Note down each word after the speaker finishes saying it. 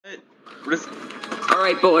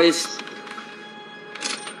Alright, boys.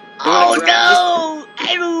 Oh no!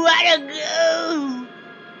 I wanna go!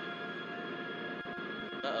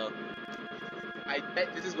 Uh-oh. I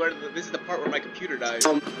bet this is the part where my computer dies.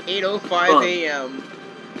 8:05 a.m.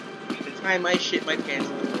 The time I shit my pants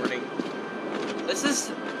in the morning.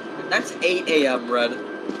 That's 8 a.m., Red.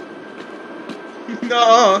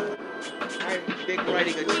 No! I'm dick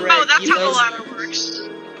riding a train. Oh, that's how the ladder works.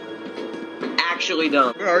 Actually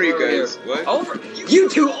done. Where are you guys? What? Over. You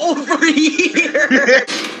two over here!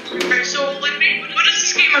 Okay, so what is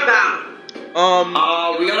this game about?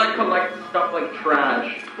 We gotta collect stuff like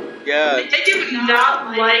trash. Yeah. I do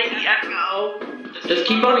not like the echo. Just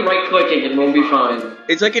keep on right clicking and we'll be fine.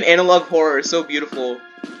 It's like an analog horror, it's so beautiful.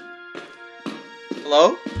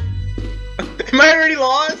 Hello? Am I already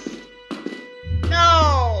lost?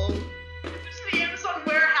 No! This is the Amazon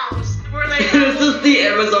warehouse, where they This is the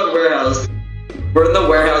Amazon warehouse. We're in the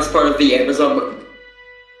warehouse part of the Amazon.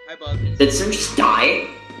 Hi, Bug. Did Sim just die?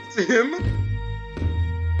 Sim?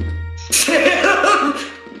 Sim!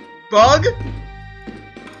 Bug?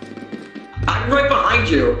 I'm right behind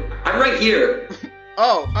you. I'm right here.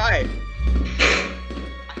 Oh, hi.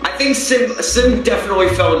 I think Sim definitely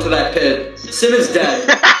fell into that pit. Sim is dead.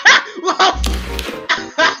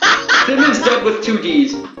 Sim is dead with 2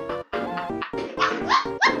 Ds.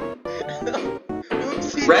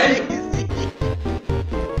 Oopsie Red? daisy.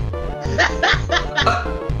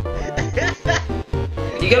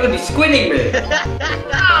 You gotta be squinting me.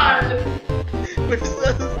 We're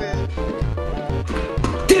so sad.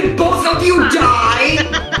 Did both of you die?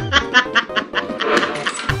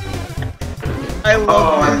 I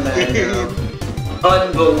love this man. game.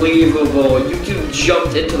 Unbelievable. You two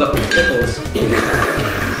jumped into the pickles.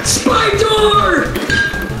 Spider!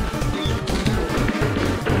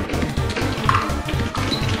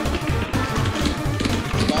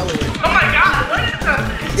 Oh my god, what is that?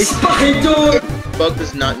 Spider! Bug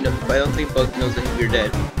does not know. I don't think Bug knows that you're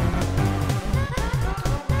dead.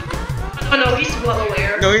 Oh no, he's well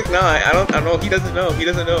aware. No, he's not. I don't know. He doesn't know. He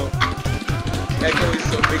doesn't know. Echo is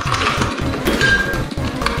so big.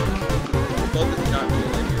 Bug does not know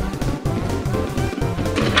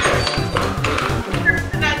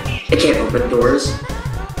that It can't open doors.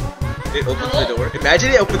 it opens the door.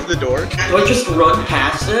 Imagine it opens the door. Do I just run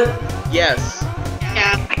past it? Yes.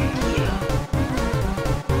 Yeah.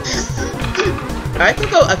 I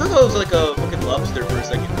thought that was like a fucking lobster for a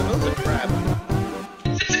second. I thought it was a crab.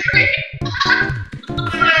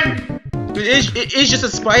 It is just a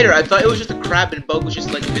spider. I thought it was just a crab and Bug was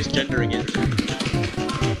just like misgendering it.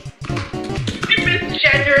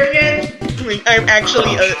 Misgendering it? I'm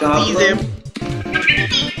actually a season.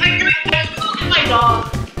 My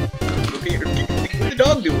dog. Okay, what's the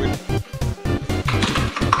dog doing?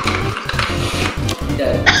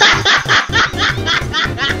 Dead.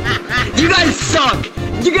 You guys suck!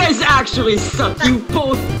 You guys actually suck! You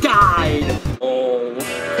both died! Oh.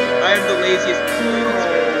 I am the laziest.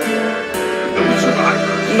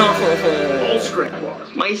 No! All scrap.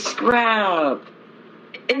 My scrap!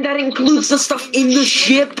 And that includes the stuff in the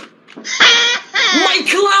ship! My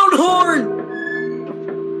clown horn!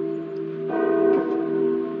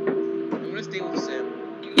 I'm gonna stay with Sam.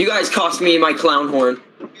 You guys cost me my clown horn.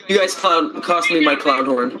 You guys cost me my clown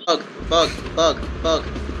horn. Bug.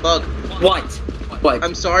 What? What?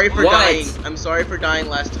 I'm sorry for What? dying. I'm sorry for dying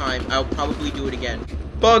last time. I'll probably do it again.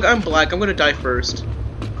 Bug, I'm black. I'm gonna die first.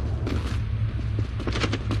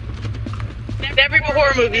 Every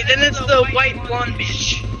horror movie, then it's the white blonde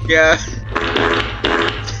bitch. Yeah.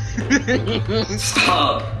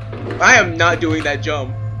 Stop. I am not doing that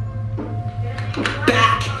jump.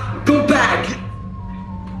 Back! Go back!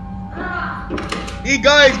 Hey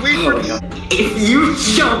guys, wait for me. If you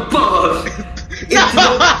jump off! No!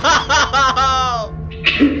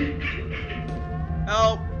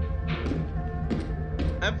 Help.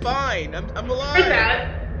 I'm fine. I'm alive. Where's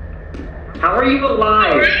that? How are you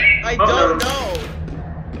alive? I don't know.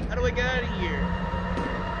 How do I get out of here?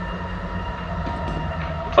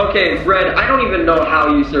 Okay, Fred, I don't even know how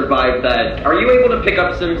you survived that. Are you able to pick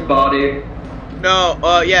up Sim's body? No,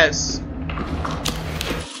 yes.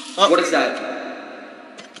 What is that?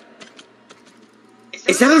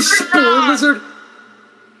 Is that a spore lizard?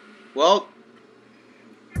 Well,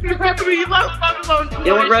 You left me alone. You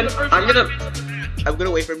know what, Red? I'm gonna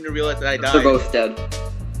wait for him to realize that I died. They're both dead.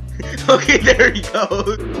 Okay, there he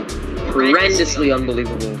goes. Horrendously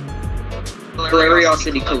unbelievable.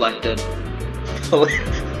 Hilariocity collected.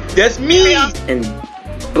 That's me! And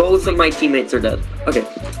both of my teammates are dead. Okay.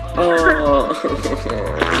 Oh.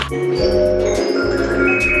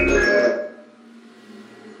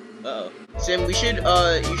 Uh-oh. Sim, you should do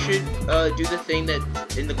the thing that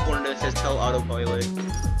in the corner that says tell autopilot.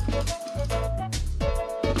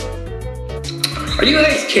 Are you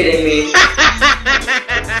guys kidding me?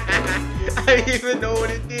 I don't even know what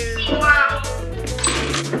it is. Wow.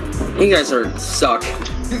 You guys suck.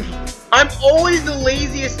 I'm always the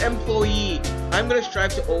laziest employee. I'm gonna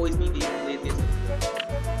strive to always be the laziest.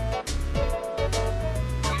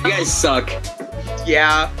 You guys suck.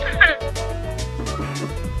 Yeah.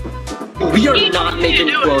 We are not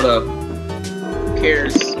making quota. Who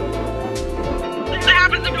cares? What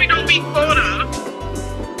happens if we don't meet quota?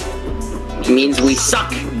 It means we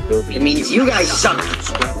suck. It means you guys suck.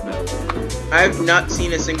 I've not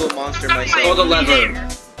seen a single monster myself. Pull the lever.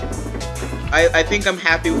 I think I'm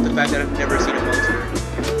happy with the fact that I've never seen a monster.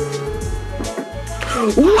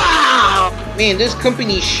 Wow! Man, this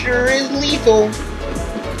company sure is lethal.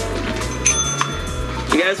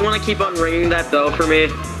 You guys want to keep on ringing that bell for me?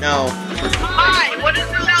 No. Why? What does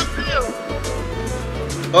the bell do?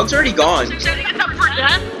 Oh, it's already gone. Setting us up for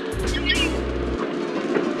death?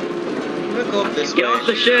 I'm gonna go up this Get way. off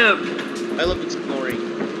the ship! I love exploring.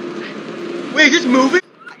 Wait, just move it?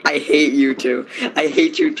 I hate you two. I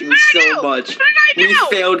hate you two so much. What did I We do?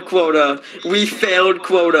 failed quota. We failed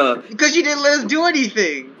quota. Because you didn't let us do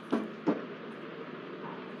anything.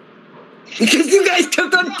 Because you guys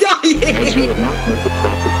kept on dying! As you have not met the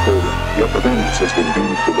profit quota, your performance has been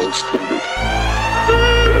deemed below standard.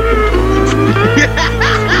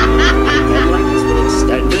 Deadline has been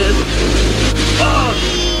extended. Oh!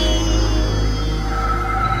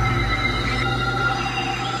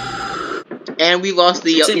 And we lost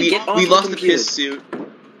the Tim, get off we the lost the computer. piss suit.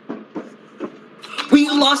 We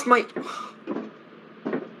lost my...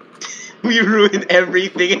 We ruined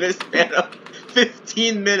everything in a span of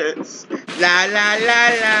 15 minutes. La la la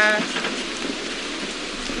la.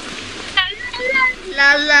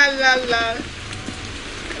 La la la la. I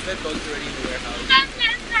bet Bugs already in the warehouse.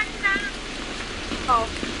 Oh.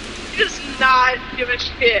 He does not give a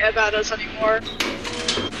shit about us anymore.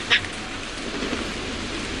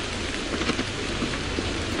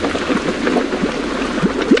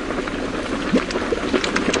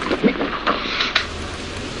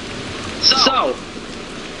 So,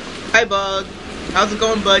 Hi Bug. How's it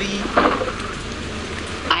going, buddy?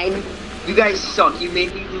 you guys suck. You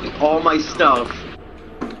made me lose all my stuff.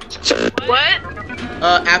 What?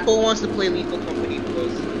 Apple wants to play Lethal Company with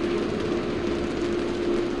us.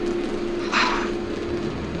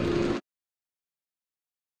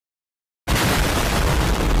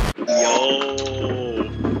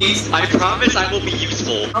 I promise I will be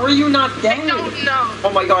useful. How are you not dead? No.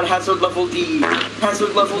 Oh my god, hazard level D.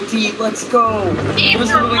 Hazard level D, let's go. There's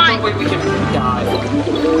literally no way we can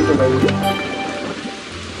die.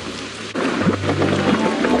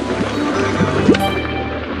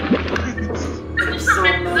 I'm so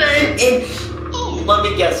mad. Let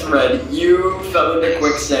me guess, Red. You fell into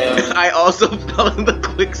quicksand. I also fell in the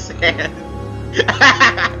quicksand.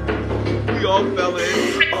 We all fell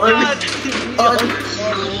in.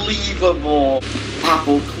 Unbelievable.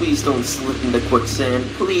 Apple, please don't slip into quicksand.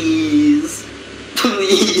 Please.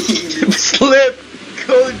 Please. Slip.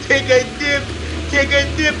 Go take a dip. Take a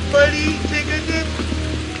dip, buddy. Take a dip.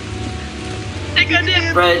 Take a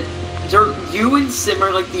dip. Red, you and Sim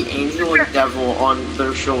are like the angel and devil on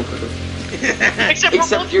their shoulder.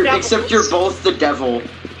 Except you're both the devil.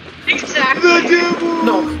 Exactly. The devil.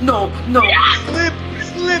 No. Slip.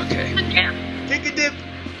 Okay. Take a dip.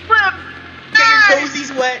 Flip. Get your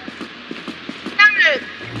toesies wet. Damn it.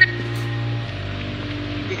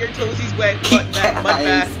 Get your toesies wet.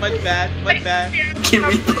 Mud bath. Can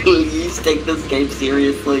we please take this game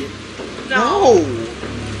seriously? No.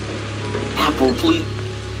 Apple, please.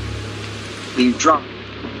 Please drop.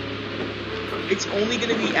 It's only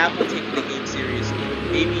gonna be Apple taking the game seriously.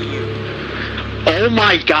 Maybe you. Oh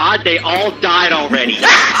my god, they all died already.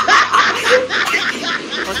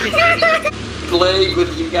 Playing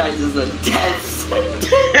with you guys is a death sentence.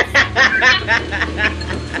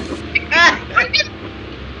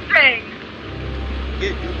 Thing.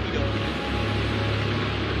 Get Dookie Dog.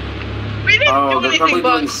 We didn't Oh, do they're anything, probably doing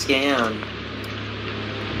Bugs. scan.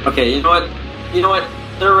 Okay, you know what?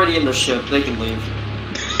 They're already in the ship. They can leave.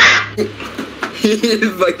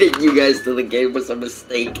 Inviting you guys to the game was a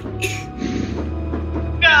mistake.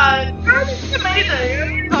 God, it's amazing. What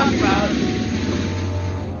are you talking about?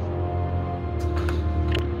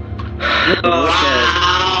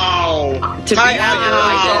 Wow! To be Hi, fair,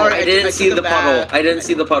 Apple. I didn't see the puddle. I didn't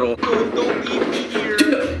see the puddle. Don't leave me here.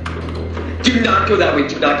 Do not go that way.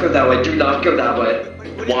 Do not go that way. Do not go that way. What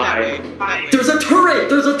is Why? that way? There's a turret.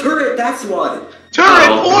 There's a turret. That's what. Turret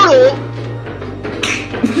Oh. portal.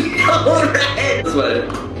 Go red! This way.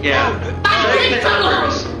 Yeah.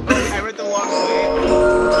 I read the wrong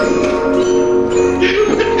way.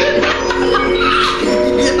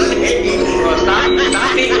 Bro,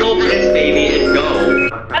 stop being a little piss baby and go.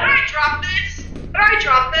 How do I drop this? How do I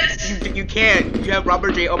drop this? You can't. You have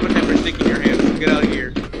Robert J. Oppenheimer stick in your hand. Get out of here.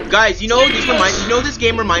 Guys, you know this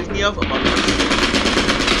game reminds me of Among Us.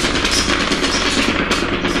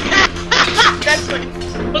 That's like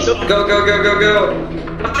Go, go, go, go, go!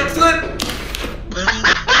 Backflip!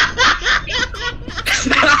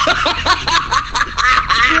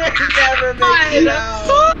 never make it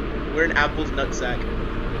out. We're in Apple's nutsack.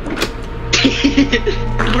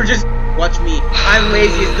 We're just watch me. I'm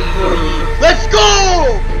laziest employee. Let's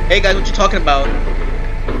go! Hey guys, what you talking about?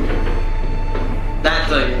 That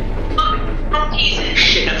thing.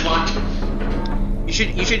 Shit, that's locked. You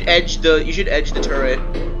should edge the turret.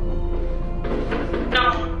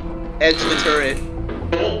 No. Edge the turret.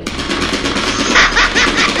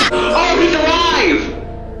 Oh, he's alive!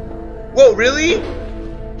 Whoa, really?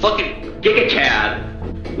 Fucking Giga Chad.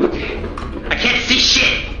 I can't see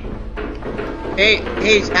shit! Hey,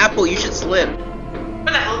 it's Apple, you should slip. Where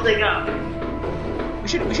the hell did they go? We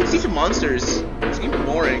should see some monsters. It's even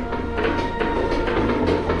boring.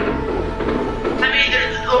 I mean,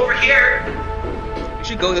 they're over here. We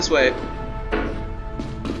should go this way.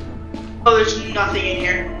 Oh, there's nothing in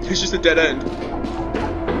here. It's just a dead end.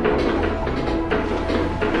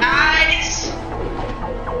 Nice.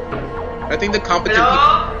 I think the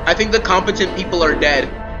competent people are dead.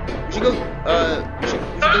 We should go Help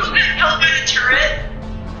by the turret.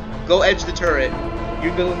 go edge the turret.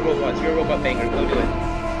 You're building robots. You're a robot banger. Go do it.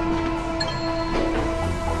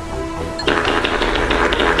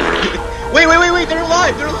 Wait! They're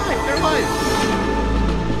alive!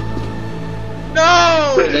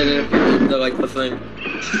 No! They're like the thing.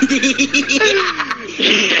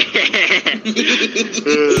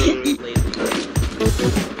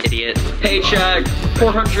 Idiot. Paycheck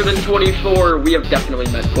 424. We have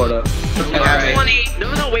definitely met quota. Alright. 20.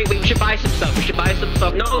 No, wait, we should buy some stuff.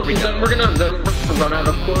 No, because then we're gonna run out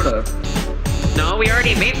of quota. No, we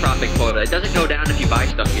already made profit quota. It doesn't go down if you buy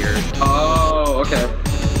stuff here. Oh, okay.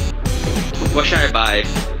 What should I buy?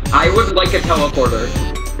 I would like a teleporter.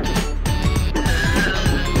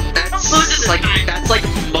 That's like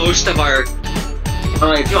most of our.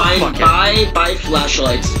 Alright, fine. fuck it. Buy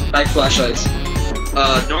flashlights. Buy flashlights.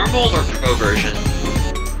 Normal or pro version?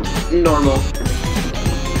 Normal.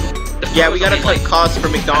 Yeah, we gotta cut costs for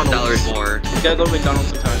McDonald's. $10 more. We gotta go to McDonald's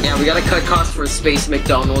sometime. Yeah, we gotta cut costs for Space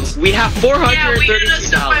McDonald's. We have Yeah, we gotta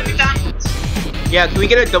stop by $432. McDonald's. Yeah, can we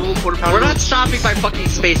get a double quarter pounder? We're not stopping by fucking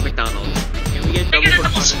Space McDonald's. Can we get Can I get a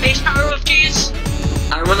double space power with cheese?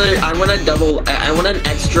 I want an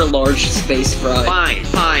extra large space fry.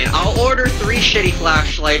 Fine. I'll order 3 shitty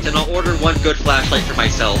flashlights and I'll order 1 good flashlight for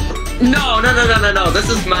myself. No, this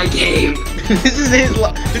is my game. This is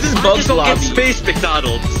Bugs Just lobby. get Space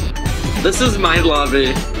McDonald's. This is my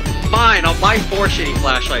lobby. Fine, I'll buy 4 shitty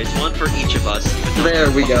flashlights, 1 for each of us.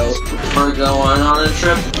 There we go. We're going on a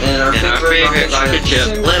trip in our favorite rocket ship.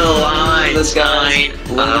 Little Einstein,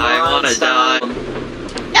 I wanna die.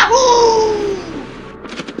 Yahoo!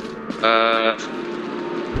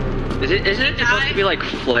 Isn't it supposed to be like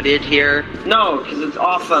flooded here? No, because it's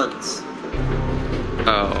offense.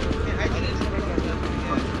 Oh.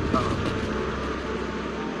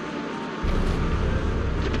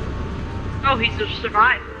 Oh, he's just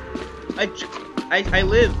survived. I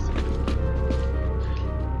lived.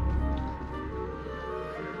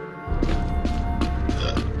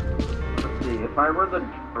 Let's see, if I were the...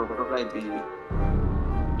 Or where would I be?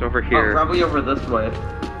 It's over Oh, here. probably over this way.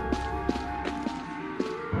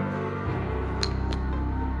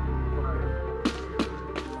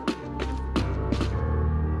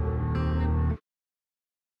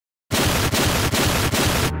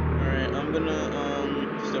 Alright, I'm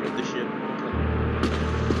gonna start with the ship.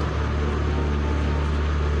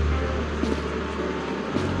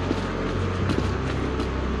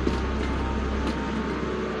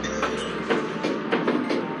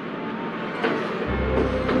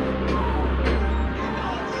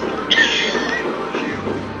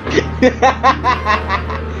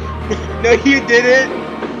 No, you didn't.